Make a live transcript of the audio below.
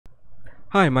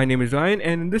Hi, my name is Ryan,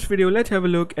 and in this video let's have a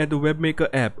look at the WebMaker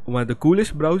app, one of the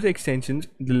coolest browser extensions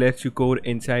that lets you code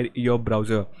inside your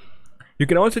browser. You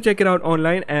can also check it out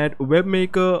online at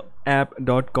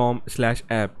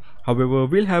webmakerapp.com/app. However,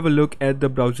 we'll have a look at the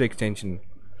browser extension.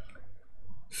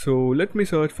 So let me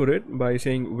search for it by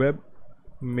saying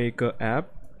WebMaker app.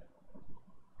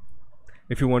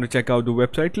 If you want to check out the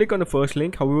website, click on the first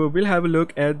link. However, we'll have a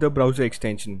look at the browser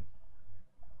extension.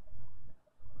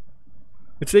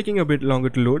 It's taking a bit longer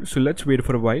to load, so let's wait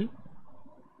for a while.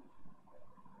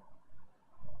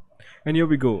 And here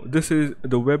we go. This is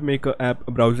the WebMaker app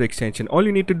browser extension. All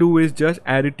you need to do is just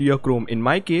add it to your Chrome. In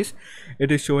my case,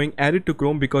 it is showing add it to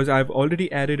Chrome because I've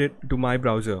already added it to my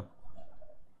browser.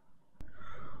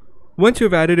 Once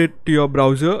you've added it to your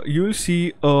browser, you'll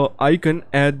see an icon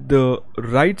at the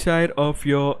right side of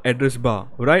your address bar,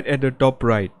 right at the top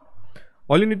right.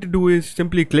 All you need to do is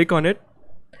simply click on it,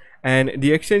 and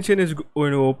the extension is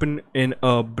going to open in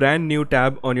a brand new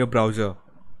tab on your browser.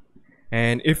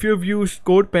 And if you've used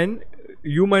Codepen,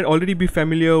 you might already be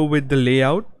familiar with the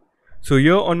layout. So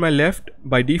here on my left,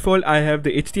 by default, I have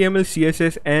the HTML,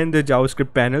 CSS and the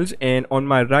JavaScript panels, and on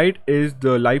my right is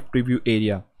the live preview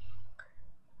area.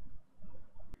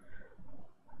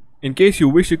 In case you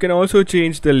wish, you can also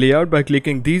change the layout by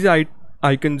clicking these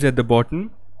icons at the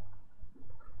bottom.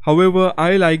 However,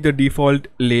 I like the default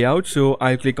layout, so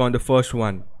I'll click on the first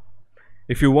one.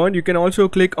 If you want, you can also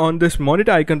click on this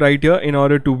monitor icon right here in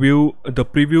order to view the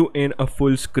preview in a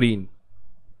full screen.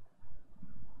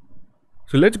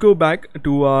 So let's go back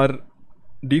to our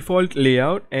default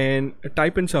layout and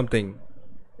type in something.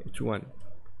 H1.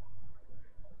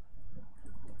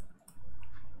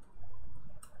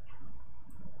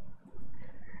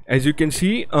 As you can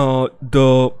see,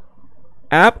 the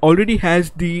app already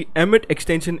has the Emmet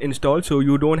extension installed, so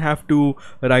you don't have to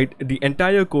write the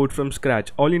entire code from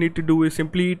scratch. All you need to do is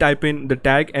simply type in the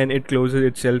tag and it closes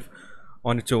itself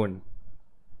on its own.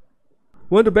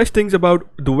 One of the best things about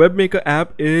the WebMaker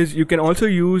app is you can also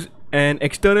use an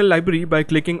external library by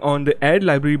clicking on the add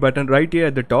library button right here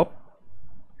at the top,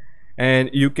 and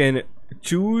you can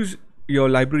choose your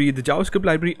library, the JavaScript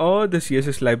library or the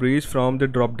CSS libraries from the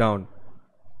drop down.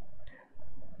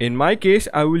 In my case,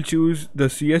 I will choose the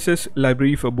CSS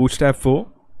library for Bootstrap 4.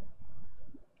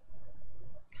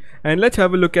 And let's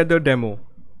have a look at the demo.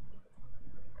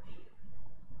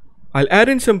 I'll add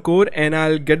in some code and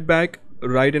I'll get back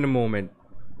right in a moment.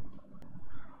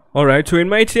 Alright, so in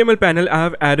my HTML panel, I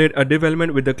have added a dev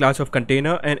element with the class of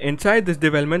container, and inside this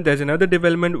dev element, there's another dev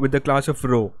element with the class of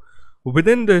row.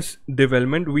 Within this dev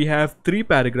element, we have 3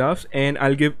 paragraphs, and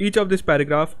I'll give each of this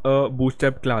paragraph a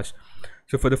Bootstrap class.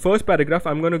 So for the first paragraph,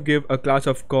 I'm going to give a class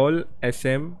of call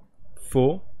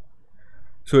sm4.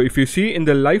 So if you see in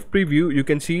the live preview, you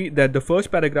can see that the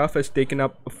first paragraph has taken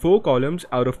up 4 columns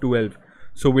out of 12.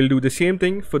 So we'll do the same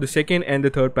thing for the second and the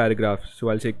third paragraph. So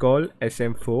I'll say call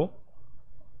sm4.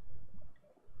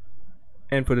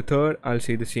 And for the third, I'll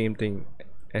say the same thing,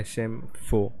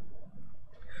 sm4.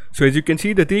 So as you can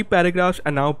see, the 3 paragraphs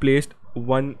are now placed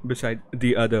one beside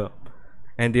the other,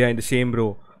 and they are in the same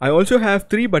row. I also have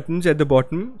 3 buttons at the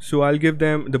bottom, so I'll give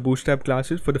them the Bootstrap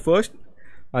classes. For the first,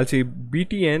 I'll say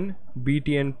btn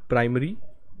primary.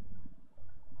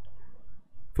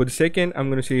 For the second, I'm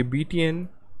going to say btn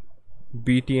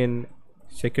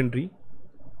secondary.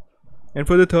 And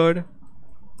for the third,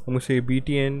 I'm going to say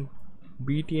btn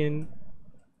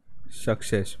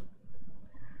success.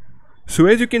 So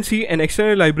as you can see, an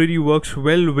external library works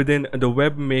well within the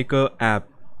WebMaker app.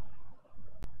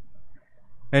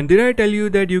 And did I tell you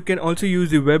that you can also use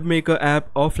the WebMaker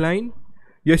app offline?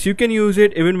 Yes, you can use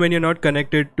it even when you're not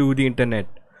connected to the internet.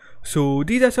 So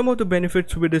these are some of the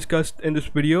benefits we discussed in this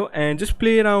video, and just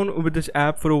play around with this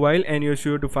app for a while and you're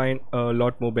sure to find a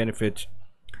lot more benefits.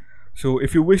 So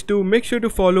if you wish to, make sure to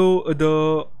follow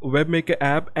the WebMaker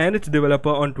app and its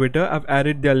developer on Twitter. I've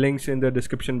added their links in the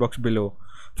description box below.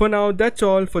 For now, that's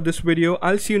all for this video.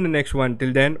 I'll see you in the next one.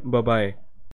 Till then, bye bye.